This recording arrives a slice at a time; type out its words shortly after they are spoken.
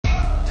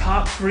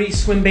top 3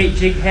 Swimbait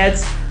jig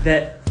heads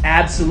that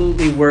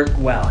absolutely work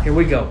well. Here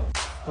we go.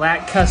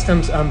 Black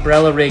Customs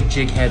umbrella rig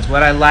jig heads.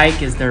 What I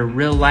like is they're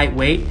real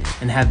lightweight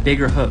and have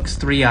bigger hooks,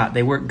 3/0.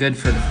 They work good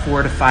for the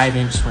 4 to 5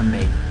 inch swim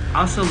bait.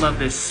 I also love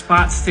this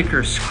spot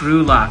sticker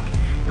screw lock.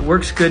 It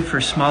works good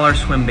for smaller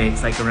swim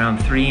baits, like around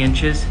 3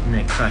 inches, and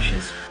it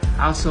crushes.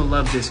 I also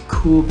love this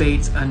Cool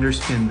Baits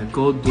underspin. The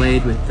gold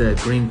blade with the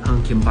green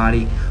pumpkin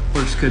body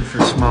works good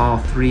for small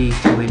 3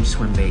 to 2 inch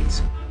swim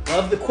baits.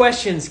 Love the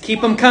questions,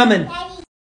 keep them coming.